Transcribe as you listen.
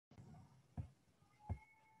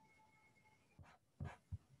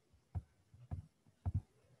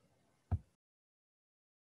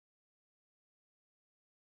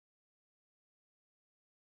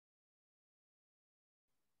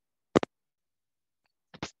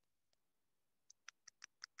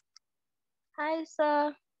Hi,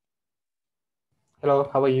 sir. Hello,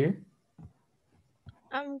 how are you?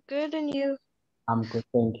 I'm good, and you? I'm good,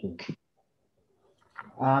 thank you.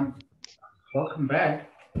 Um, Welcome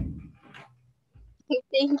back.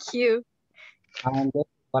 Thank you. That's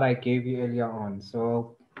what I gave you earlier on.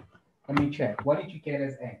 So let me check. What did you get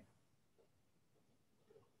as N?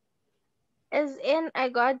 As in, I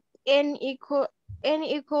got n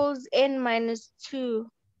equals n minus 2.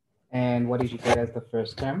 And what did you get as the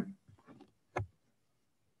first term?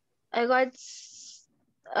 I got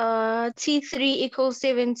T3 equals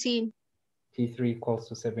 17. T3 equals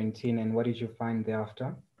to 17. And what did you find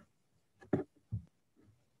thereafter?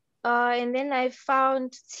 And then I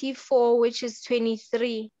found T4, which is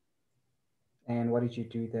 23. And what did you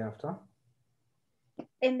do thereafter?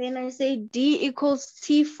 And then I say D equals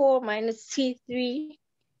T4 minus T3.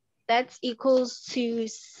 That's equals to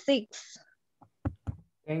 6.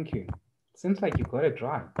 Thank you. Seems like you got it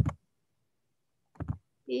right.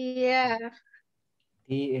 Yeah.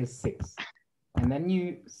 D is 6. And then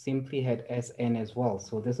you simply had Sn as well.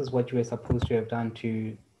 So this is what you were supposed to have done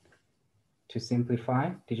to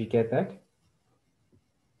simplify. Did you get that?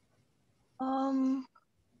 Um.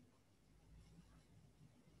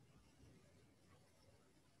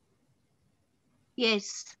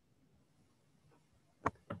 Yes.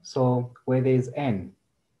 So where there's N,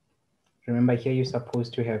 remember here you're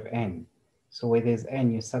supposed to have N. So where there's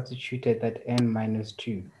N, you substituted that N minus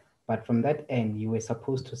 2. But from that N, you were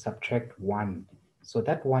supposed to subtract 1. So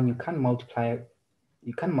that 1, you can't multiply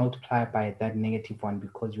by that negative 1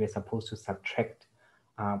 because you were supposed to subtract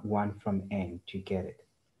 1 from N to get it.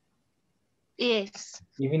 Yes.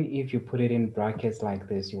 Even if you put it in brackets like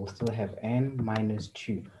this, you will still have N minus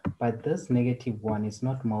 2. But this negative 1 is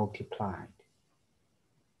not multiplied.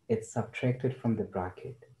 It's subtracted from the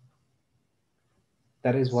bracket.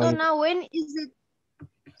 That is So why, now when is it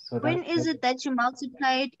so that when is it that you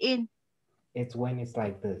multiply it in? it's when it's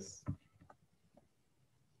like this.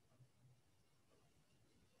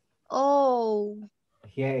 Oh,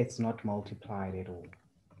 Here it's not multiplied at all,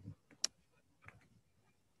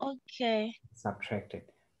 okay. subtracted.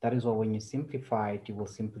 That is why when you simplify it, you will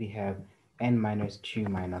simply have N minus 2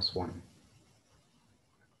 minus 1.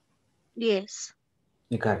 Yes.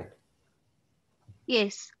 You got it?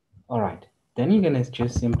 Yes. All right. Then you're going to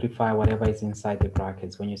just simplify whatever is inside the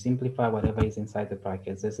brackets. When you simplify whatever is inside the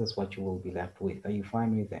brackets, this is what you will be left with. Are you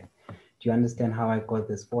fine with that? Do you understand how I got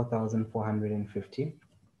this 4,450?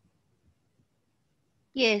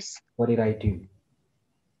 Yes. What did I do?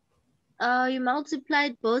 You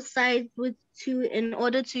multiplied both sides with 2 in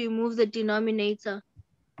order to remove the denominator.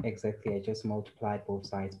 Exactly. I just multiplied both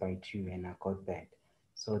sides by 2 and I got that.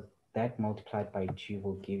 So that multiplied by 2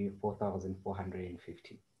 will give you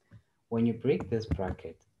 4,450. When you break this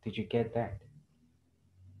bracket, did you get that?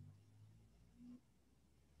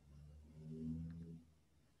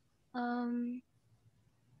 Um,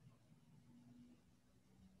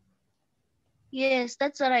 yes,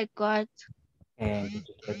 that's what I got. And did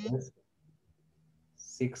you get this?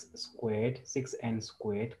 6 squared, 6n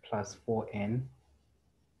squared plus 4n.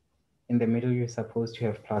 In the middle, you're supposed to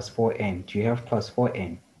have plus 4n. Do you have plus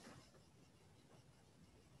 4n?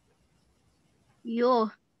 Yo,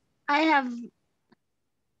 I have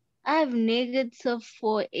I have negative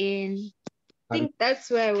 4 in. I But think that's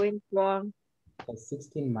where I went wrong.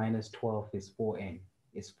 16 minus 12 is 4n,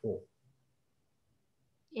 is 4.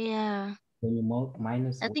 Yeah, When you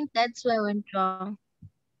minus, I think that's where I went wrong.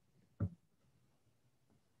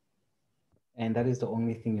 and that is the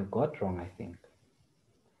only thing you got wrong, I think.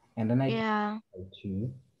 And then I Yeah. did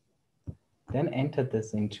 2. Then enter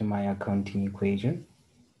this into my accounting equation.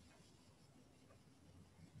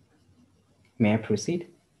 May I proceed?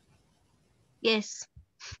 Yes.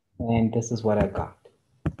 And this is what I got.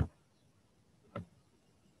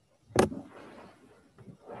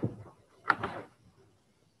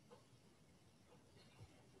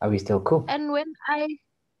 Are we still cool? And when I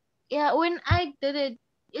did it,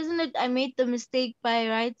 isn't it I made the mistake by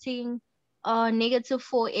writing negative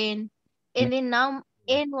 4n, and then now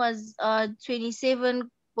n was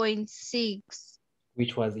 27.6.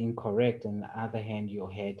 Which was incorrect. On the other hand, you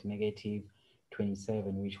had negative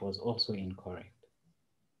 27, which was also incorrect.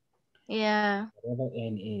 Yeah. Whatever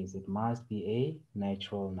n is, it must be a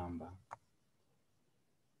natural number.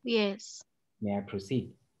 Yes. May I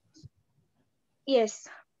proceed? Yes.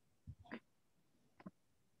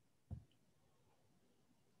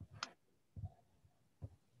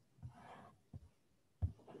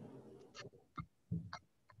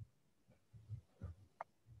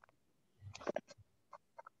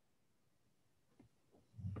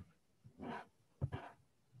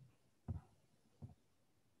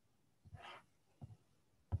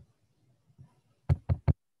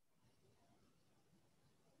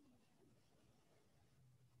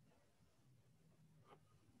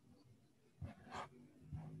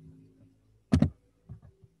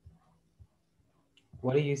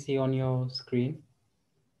 What do you see on your screen?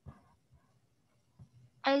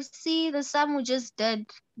 I see the sum we just did,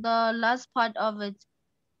 the last part of it.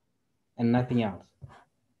 And nothing else?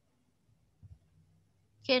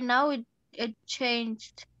 Okay, now it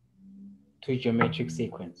changed. To geometric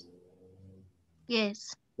sequence.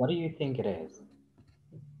 Yes. What do you think it is?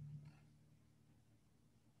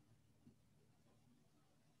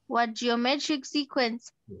 What geometric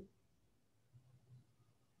sequence?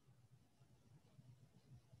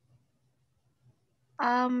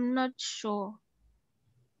 I'm not sure.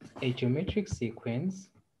 A geometric sequence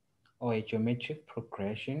or a geometric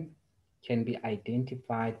progression can be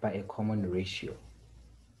identified by a common ratio.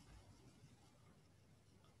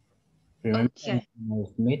 Remember, Okay. an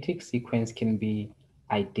arithmetic sequence can be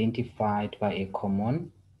identified by a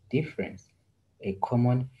common difference, a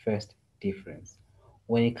common first difference.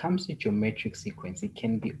 When it comes to geometric sequence, it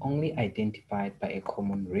can be only identified by a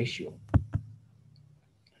common ratio.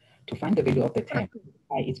 To find the value of the term, Okay.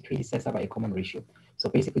 multiply its predecessor by a common ratio. So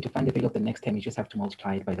basically, to find the value of the next term, you just have to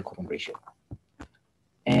multiply it by the common ratio.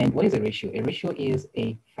 And what is a ratio? A ratio is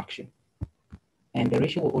a fraction. And the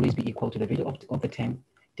ratio will always be equal to the value of the term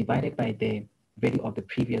divided by the value of the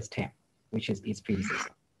previous term, which is its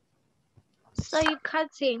predecessor. So you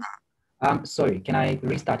cutting? Sorry, can I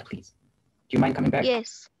restart, please? Do you mind coming back?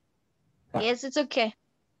 Yes. Okay. Yes, it's okay.